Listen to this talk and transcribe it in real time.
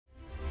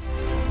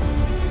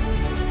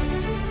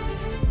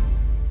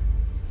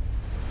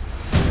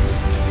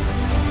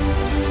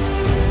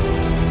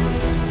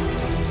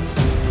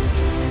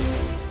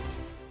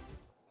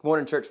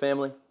Morning, church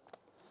family.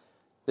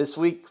 This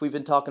week we've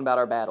been talking about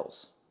our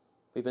battles.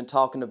 We've been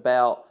talking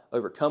about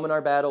overcoming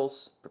our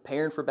battles,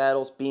 preparing for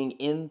battles, being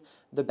in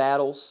the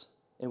battles,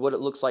 and what it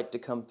looks like to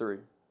come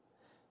through.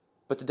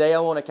 But today I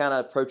want to kind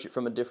of approach it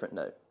from a different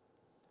note.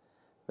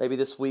 Maybe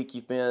this week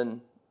you've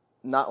been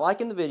not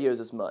liking the videos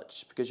as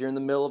much because you're in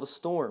the middle of a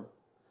storm.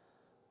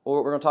 Or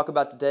what we're going to talk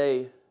about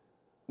today,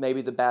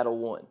 maybe the battle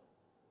won.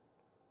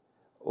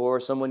 Or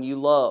someone you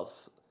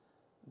love,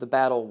 the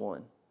battle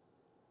won.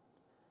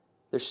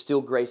 There's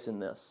still grace in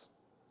this.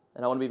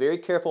 And I want to be very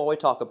careful while we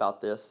talk about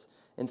this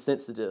and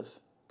sensitive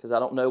because I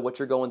don't know what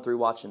you're going through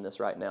watching this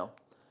right now.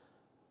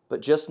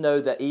 But just know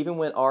that even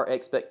when our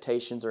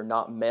expectations are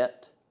not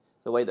met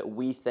the way that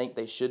we think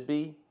they should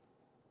be,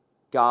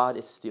 God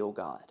is still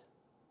God.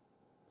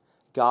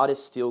 God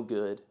is still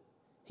good.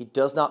 He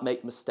does not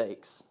make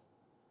mistakes.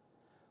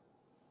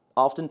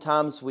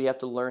 Oftentimes we have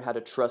to learn how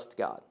to trust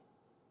God.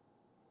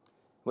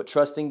 What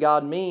trusting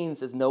God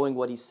means is knowing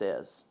what He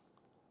says.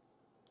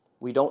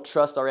 We don't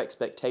trust our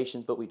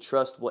expectations, but we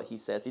trust what He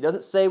says. He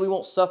doesn't say we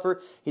won't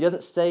suffer. He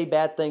doesn't say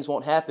bad things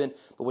won't happen.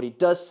 But what He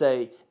does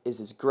say is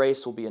His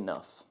grace will be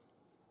enough.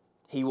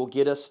 He will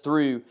get us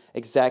through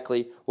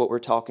exactly what we're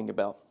talking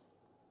about.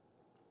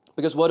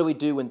 Because what do we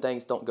do when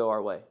things don't go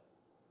our way?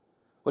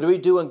 What do we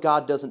do when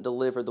God doesn't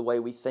deliver the way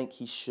we think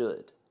He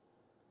should?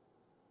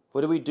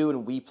 What do we do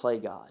when we play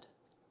God?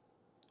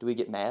 Do we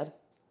get mad?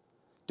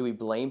 Do we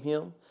blame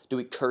Him? Do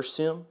we curse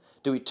Him?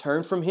 Do we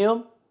turn from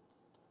Him?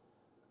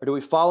 Or do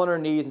we fall on our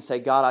knees and say,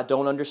 God, I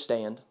don't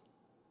understand.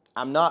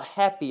 I'm not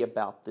happy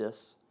about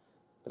this,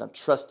 but I'm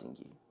trusting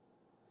You.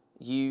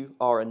 You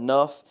are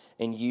enough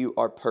and You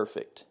are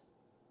perfect.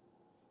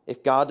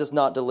 If God does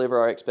not deliver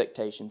our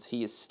expectations,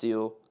 He is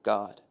still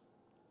God.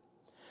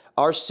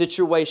 Our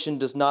situation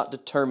does not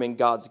determine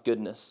God's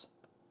goodness.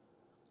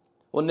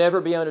 We'll never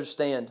be able to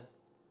understand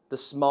the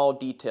small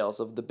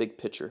details of the big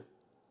picture,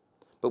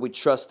 but we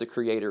trust the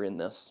Creator in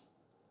this.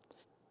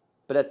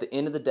 But at the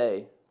end of the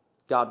day,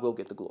 God will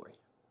get the glory.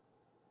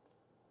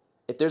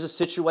 If there's a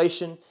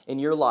situation in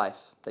your life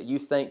that you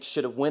think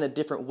should have went a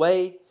different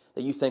way,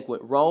 that you think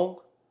went wrong,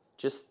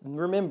 just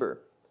remember,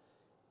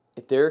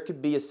 if there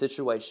could be a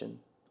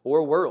situation or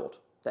a world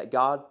that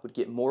God would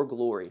get more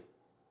glory,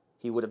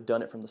 He would have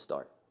done it from the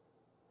start.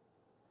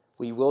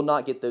 We will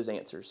not get those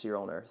answers here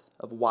on earth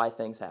of why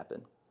things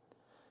happen.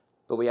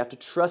 But we have to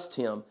trust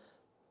Him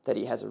that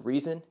He has a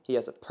reason, He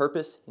has a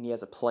purpose, and He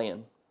has a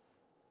plan.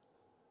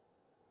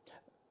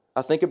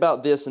 I think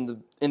about this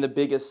in the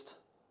biggest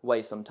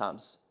way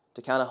sometimes.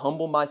 To kind of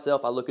humble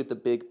myself, I look at the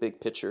big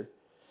picture.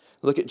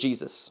 Look at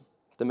Jesus,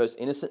 the most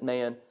innocent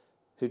man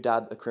who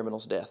died a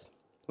criminal's death.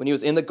 When He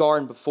was in the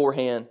garden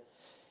beforehand,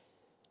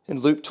 in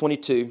Luke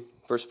 22,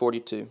 verse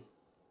 42,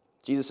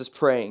 Jesus is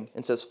praying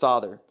and says,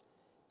 Father,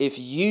 if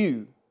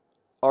You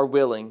are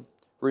willing,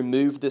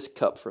 remove this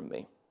cup from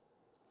me.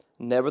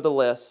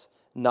 Nevertheless,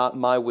 not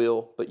my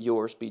will, but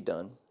Yours be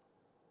done.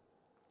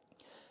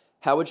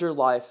 How would your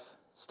life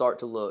start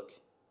to look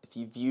if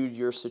you viewed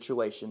your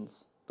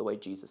situations the way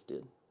Jesus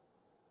did?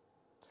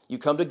 You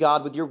come to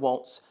God with your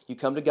wants. You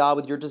come to God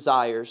with your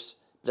desires.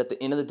 But at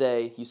the end of the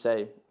day, you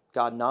say,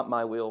 God, not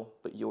my will,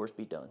 but Yours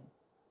be done.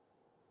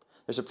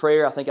 There's a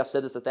prayer, I think I've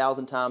said this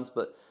 1,000 times,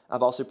 but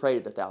I've also prayed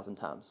it 1,000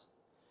 times.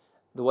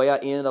 The way I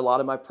end a lot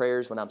of my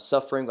prayers when I'm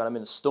suffering, when I'm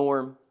in a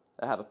storm,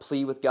 I have a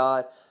plea with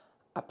God.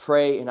 I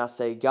pray and I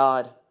say,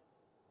 God,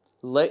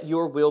 let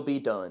Your will be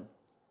done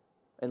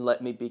and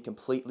let me be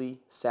completely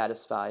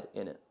satisfied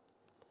in it.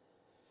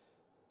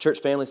 Church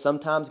family,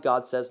 sometimes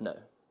God says no.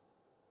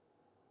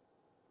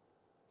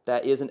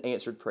 That is an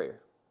answered prayer.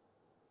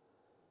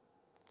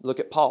 Look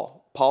at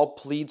Paul. Paul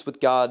pleads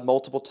with God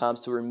multiple times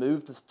to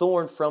remove the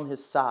thorn from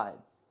his side.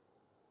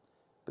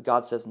 But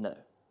God says no.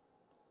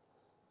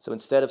 So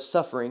instead of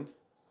suffering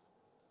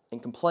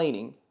and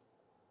complaining,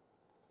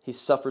 he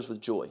suffers with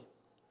joy.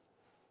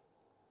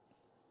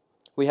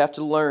 We have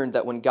to learn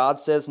that when God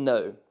says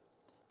no,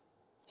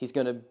 He's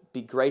going to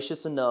be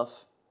gracious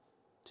enough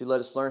to let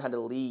us learn how to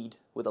lead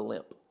with a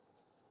limp.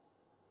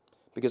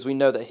 Because we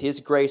know that His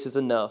grace is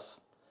enough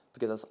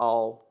because that's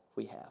all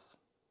we have.